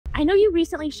I know you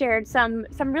recently shared some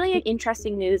really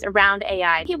interesting news around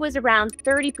AI. It was around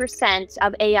 30%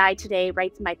 of AI today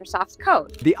writes Microsoft's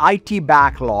code. The IT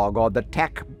backlog or the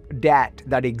tech debt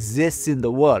that exists in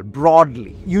the world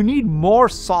broadly, you need more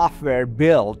software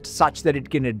built such that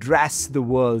it can address the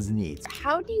world's needs.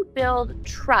 How do you build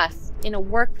trust in a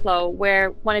workflow where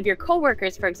one of your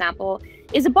coworkers, for example,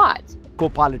 is a bot?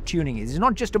 Copilot tuning is. It's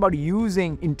not just about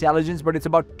using intelligence, but it's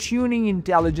about tuning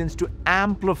intelligence to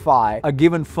amplify a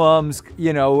given firm's,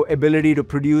 ability to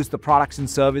produce the products and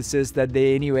services that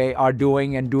they anyway are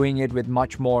doing and doing it with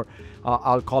much more,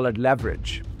 I'll call it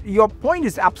leverage. Your point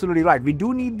is absolutely right. We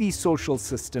do need these social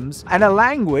systems and a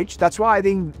language. That's why I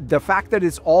think the fact that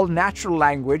it's all natural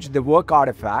language, the work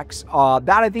artifacts, that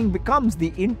I think becomes the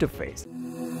interface.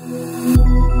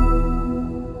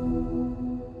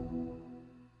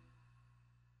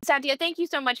 Satya, thank you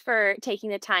so much for taking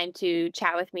the time to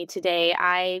chat with me today.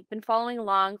 I've been following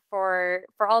along for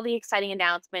all the exciting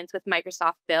announcements with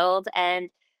Microsoft Build.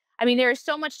 And I mean, there is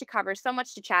so much to cover, so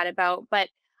much to chat about, but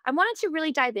I wanted to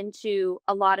really dive into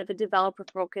a lot of the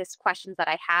developer-focused questions that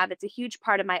I have. It's a huge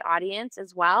part of my audience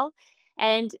as well.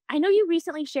 And I know you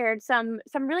recently shared some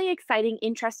really exciting,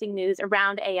 interesting news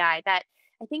around AI that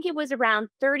I think it was around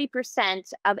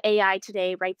 30% of AI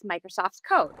today writes Microsoft's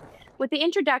code. With the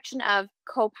introduction of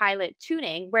Copilot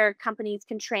tuning, where companies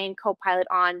can train Copilot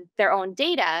on their own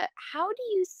data, how do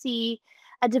you see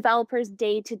a developer's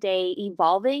day-to-day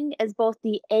evolving as both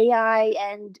the AI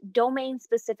and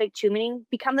domain-specific tuning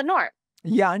become the norm?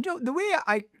 Yeah, and the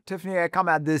way Tiffany, I come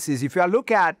at this is if you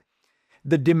look at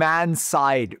the demand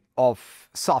side of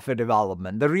software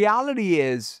development, the reality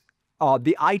is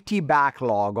the IT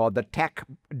backlog or the tech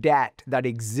debt that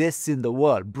exists in the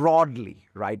world broadly,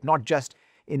 right? Not just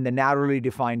in the narrowly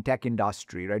defined tech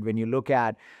industry, right? When you look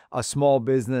at a small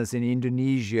business in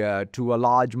Indonesia to a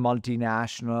large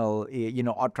multinational,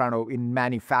 in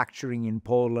manufacturing in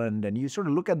Poland, and you sort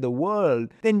of look at the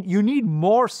world, then you need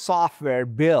more software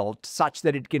built such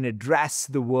that it can address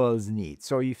the world's needs.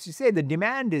 So if you say the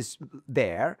demand is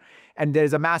there and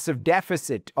there's a massive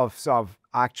deficit of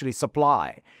actually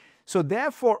supply, so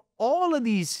therefore, all of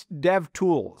these dev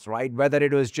tools, right, whether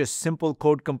it was just simple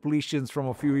code completions from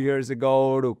a few years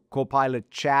ago to Copilot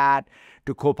Chat,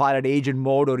 to Copilot Agent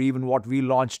Mode, or even what we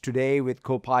launched today with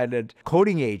Copilot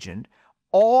Coding Agent,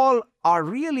 all are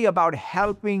really about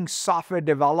helping software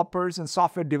developers and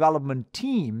software development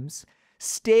teams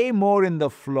stay more in the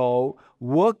flow,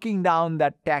 working down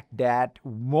that tech debt,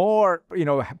 more,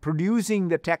 producing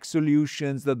the tech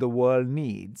solutions that the world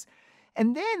needs.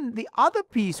 And then the other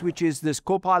piece, which is this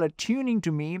Copilot tuning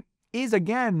to me, is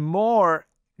again more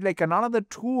like another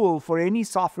tool for any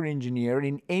software engineer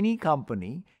in any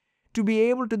company to be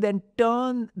able to then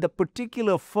turn the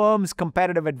particular firm's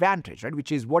competitive advantage, right?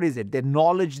 Which is, what is it? The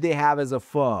knowledge they have as a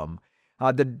firm,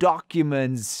 the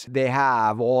documents they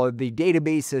have, or the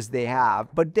databases they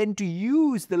have, but then to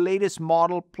use the latest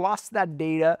model plus that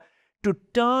data to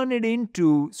turn it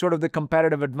into sort of the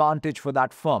competitive advantage for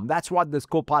that firm. That's what this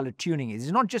Copilot tuning is.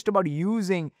 It's not just about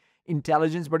using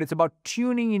intelligence, but it's about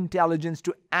tuning intelligence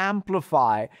to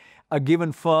amplify a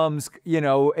given firm's,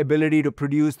 ability to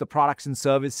produce the products and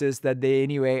services that they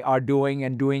anyway are doing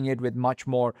and doing it with much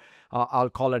more,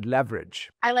 I'll call it leverage.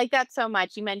 I like that so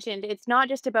much. You mentioned it's not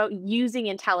just about using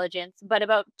intelligence, but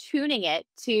about tuning it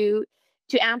to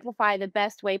amplify the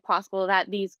best way possible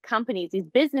that these companies, these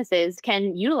businesses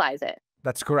can utilize it.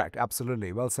 That's correct.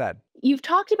 Absolutely. Well said. You've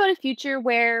talked about a future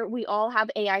where we all have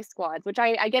AI squads, which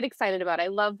I get excited about. I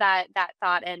love that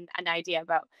thought and an idea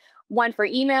about one for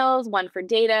emails, one for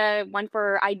data, one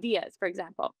for ideas, for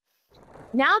example.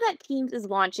 Now that Teams is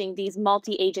launching these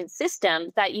multi-agent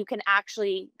systems that can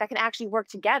actually work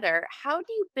together, how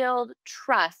do you build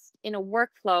trust in a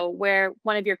workflow where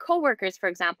one of your coworkers, for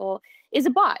example, is a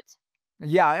bot?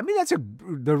 Yeah, I mean,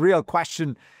 the real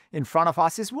question in front of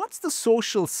us is, what's the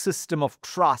social system of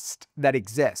trust that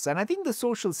exists? And I think the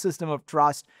social system of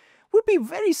trust would be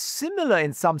very similar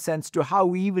in some sense to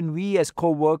how even we as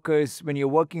co-workers, when you're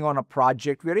working on a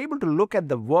project, we're able to look at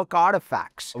the work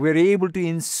artifacts. We're able to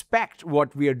inspect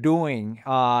what we are doing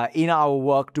in our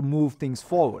work to move things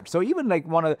forward. So even like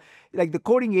the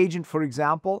coding agent, for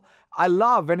example, I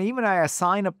love when even I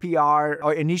assign a PR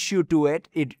or an issue to it,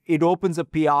 it opens a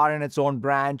PR in its own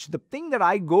branch. The thing that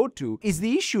I go to is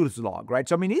the issues log, right?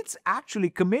 So, I mean, it's actually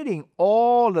committing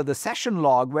all of the session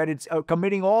log where it's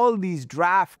committing all these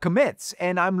draft commits.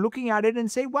 And I'm looking at it and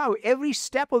say, wow, every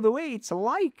step of the way, it's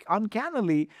like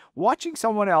uncannily watching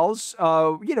someone else,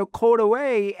 code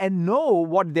away and know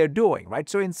what they're doing, right?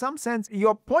 So in some sense,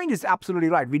 your point is absolutely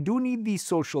right. We do need these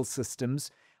social systems.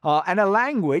 And a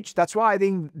language. That's why I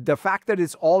think the fact that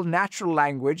it's all natural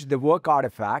language, the work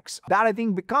artifacts, that I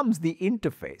think becomes the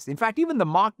interface. In fact, even the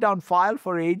markdown file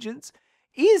for agents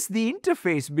is the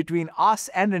interface between us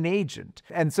and an agent.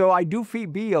 And so I do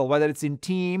feel, whether it's in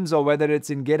Teams or whether it's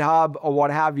in GitHub or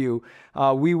what have you,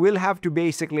 we will have to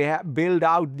basically build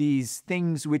out these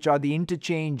things which are the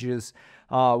interchanges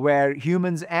where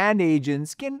humans and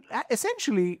agents can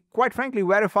essentially, quite frankly,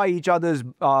 verify each other's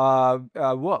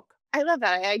work. I love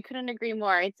that. I couldn't agree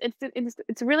more.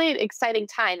 It's a really exciting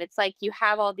time. It's like you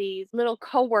have all these little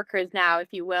coworkers now, if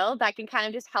you will, that can kind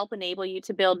of just help enable you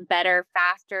to build better,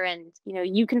 faster, and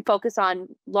you can focus on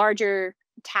larger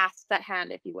tasks at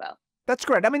hand, if you will. That's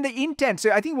correct. I mean, the intent.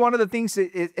 So I think one of the things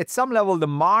at some level, the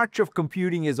march of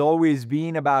computing has always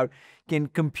been about, can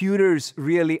computers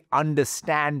really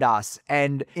understand us?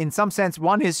 And in some sense,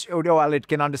 one is, well, it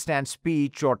can understand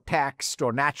speech or text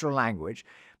or natural language.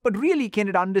 But really, can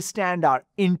it understand our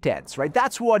intents, right?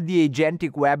 That's what the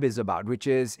agentic web is about, which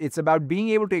is it's about being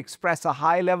able to express a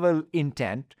high-level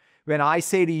intent. When I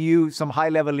say to you some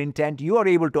high-level intent, you are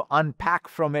able to unpack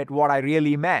from it what I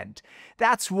really meant.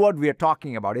 That's what we're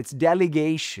talking about. It's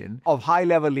delegation of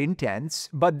high-level intents,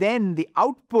 but then the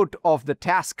output of the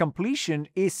task completion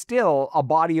is still a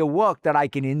body of work that I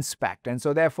can inspect. And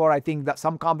so therefore, I think that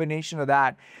some combination of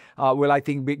that will, I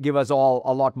think, give us all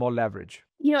a lot more leverage.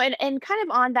 And kind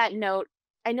of on that note,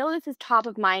 I know this is top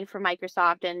of mind for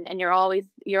Microsoft, and you're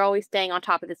always staying on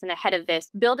top of this and ahead of this.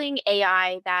 Building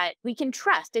AI that we can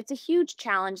trust. It's a huge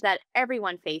challenge that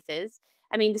everyone faces.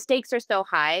 I mean, the stakes are so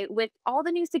high with all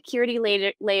the new security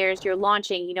layers you're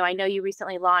launching. I know you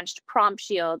recently launched Prompt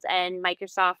Shields and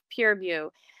Microsoft PureView.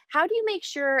 How do you make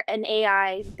sure an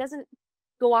AI doesn't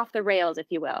go off the rails, if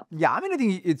you will? Yeah, I mean, I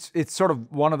think it's sort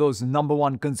of one of those number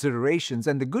one considerations.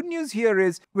 And the good news here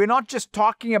is we're not just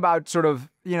talking about sort of,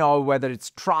 whether it's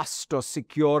trust or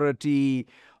security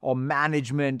or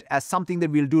management as something that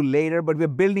we'll do later, but we're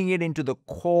building it into the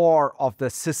core of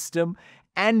the system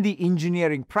and the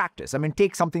engineering practice. I mean,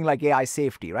 take something like AI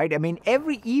safety, right? I mean,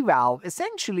 every eval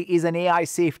essentially is an AI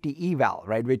safety eval,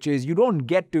 right? Which is you don't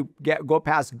get to go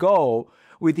past go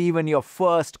with even your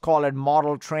first, call it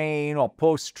model train or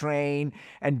post train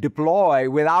and deploy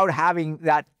without having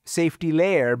that safety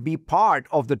layer be part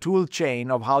of the tool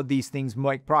chain of how these things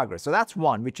make progress. So that's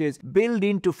one, which is build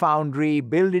into Foundry,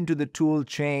 build into the tool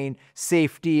chain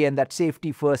safety and that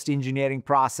safety first engineering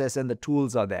process, and the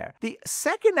tools are there. The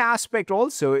second aspect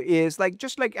also is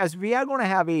just like as we are going to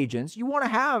have agents, you want to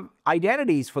have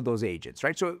identities for those agents,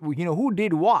 right? So, who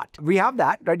did what? We have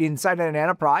that, right? Inside an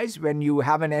enterprise, when you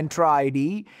have an Entra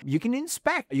ID, you can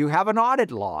inspect, you have an audit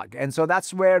log. And so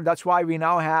that's why we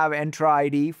now have Entra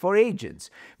ID for agents.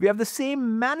 We have the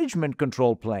same management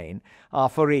control plane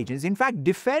for agents. In fact,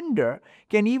 Defender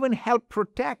can even help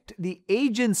protect the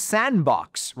agent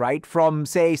sandbox, right, from,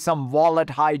 say, some wallet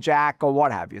hijack or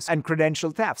what have you, and credential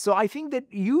theft. So I think that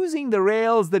using the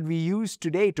rails that we use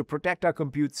today to protect our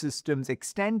compute systems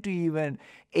extend to even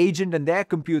agent and their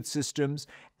compute systems,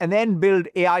 and then build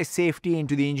AI safety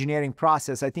into the engineering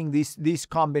process. I think these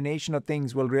combination of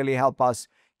things will really help us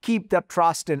keep that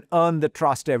trust and earn the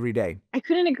trust every day. I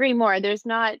couldn't agree more. There's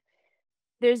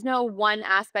no one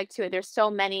aspect to it. There's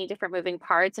so many different moving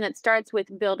parts, and it starts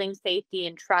with building safety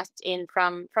and trust in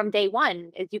from day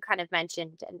one, as you kind of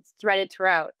mentioned, and it's threaded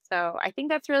throughout. So I think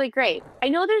that's really great. I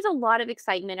know there's a lot of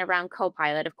excitement around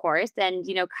Copilot, of course, and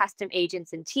custom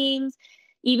agents and teams,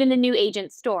 even the new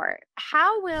agent store.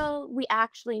 How will we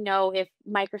actually know if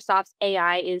Microsoft's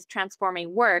AI is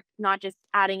transforming work, not just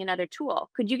adding another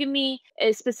tool? Could you give me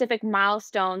a specific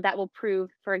milestone that will prove,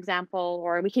 for example,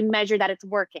 or we can measure that it's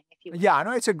working, if you will? Yeah,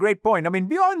 no, it's a great point. I mean,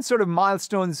 beyond sort of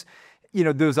milestones,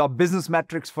 those are business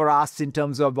metrics for us in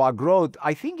terms of our growth.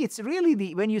 I think it's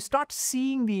really when you start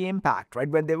seeing the impact, right?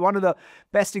 One of the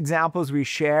best examples we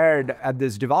shared at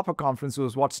this developer conference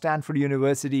was what Stanford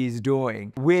University is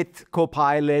doing with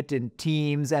Copilot and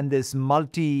Teams and this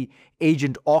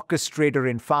multi-agent orchestrator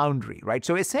in Foundry, right?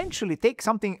 So essentially, take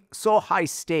something so high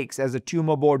stakes as a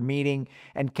tumor board meeting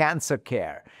and cancer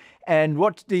care. And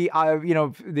what the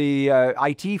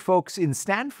IT folks in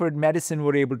Stanford Medicine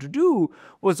were able to do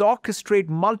was orchestrate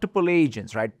multiple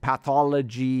agents, right?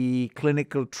 Pathology,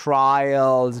 clinical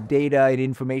trials, data and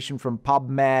information from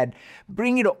PubMed,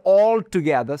 bring it all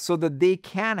together so that they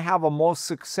can have a more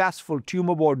successful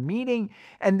tumor board meeting.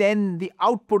 And then the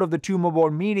output of the tumor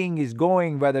board meeting is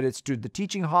going, whether it's to the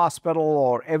teaching hospital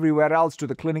or everywhere else, to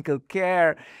the clinical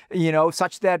care,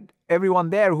 such that everyone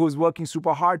there who's working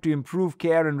super hard to improve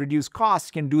care and reduce costs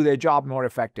can do their job more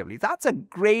effectively. That's a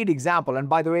great example. And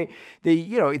by the way,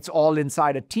 it's all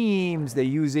inside of Teams. They're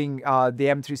using the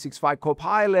M365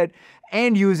 Copilot.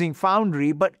 and using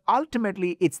Foundry, but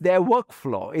ultimately it's their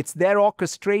workflow, it's their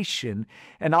orchestration,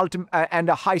 and and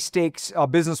a high stakes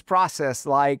business process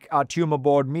like Tumor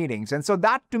board meetings. And so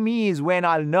that to me is when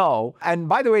I'll know. And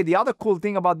by the way, the other cool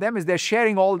thing about them is they're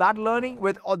sharing all that learning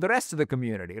with all the rest of the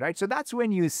community, right? So that's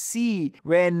when you see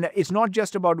when it's not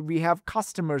just about we have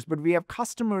customers, but we have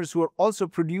customers who are also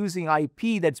producing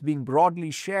IP that's being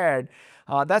broadly shared.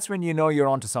 That's when you know you're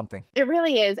onto something. It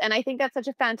really is. And I think that's such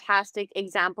a fantastic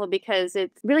example because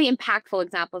it's really impactful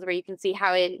examples where you can see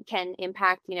how it can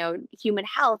impact, human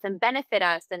health and benefit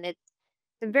us. And it's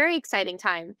a very exciting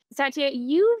time. Satya,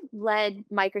 you led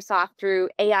Microsoft through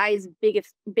AI's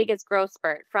biggest growth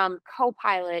spurt, from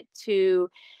Copilot to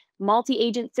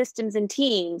multi-agent systems and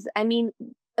teams. I mean,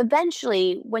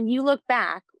 eventually, when you look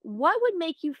back, what would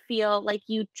make you feel like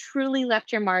you truly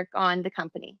left your mark on the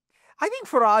company? I think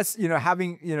for us,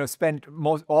 having, spent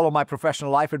all of my professional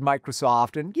life at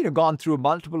Microsoft and, gone through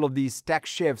multiple of these tech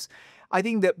shifts, I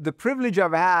think that the privilege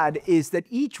I've had is that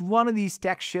each one of these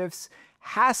tech shifts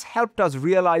has helped us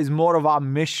realize more of our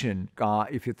mission,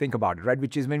 if you think about it, right?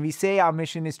 Which is when we say our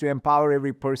mission is to empower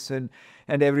every person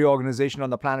and every organization on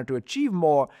the planet to achieve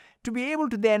more, to be able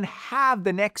to then have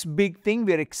the next big thing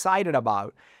we're excited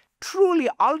about truly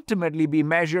ultimately be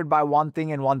measured by one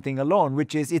thing and one thing alone,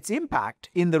 which is its impact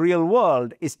in the real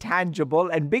world is tangible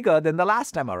and bigger than the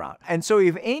last time around. And so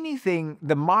if anything,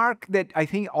 the mark that I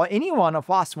think any one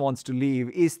of us wants to leave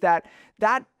is that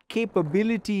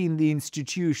capability in the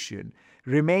institution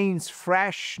remains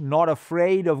fresh, not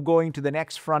afraid of going to the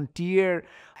next frontier.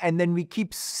 And then we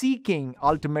keep seeking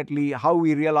ultimately how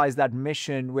we realize that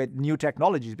mission with new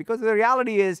technologies. Because the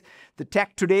reality is the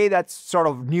tech today that's sort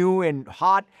of new and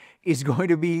hot is going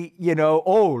to be,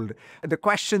 old. The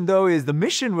question though is the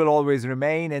mission will always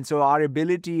remain. And so our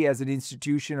ability as an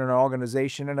institution and an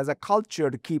organization and as a culture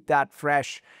to keep that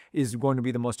fresh is going to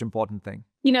be the most important thing.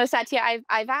 Satya,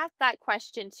 I've asked that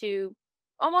question to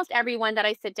almost everyone that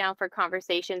I sit down for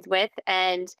conversations with,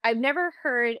 and I've never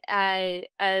heard a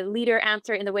leader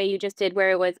answer in the way you just did, where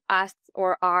it was us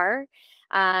or our.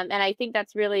 And I think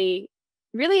that's really,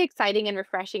 really exciting and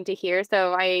refreshing to hear.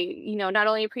 So not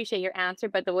only appreciate your answer,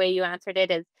 but the way you answered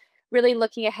it is really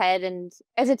looking ahead and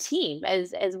as a team,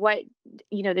 as what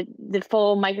the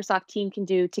full Microsoft team can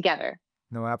do together.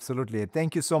 No, absolutely.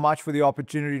 Thank you so much for the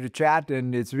opportunity to chat,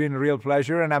 and it's been a real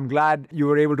pleasure. And I'm glad you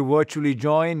were able to virtually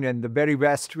join, and the very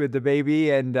best with the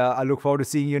baby. And I look forward to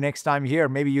seeing you next time here.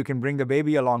 Maybe you can bring the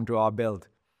baby along to our build.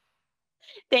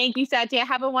 Thank you, Satya.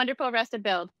 Have a wonderful rest of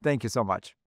build. Thank you so much.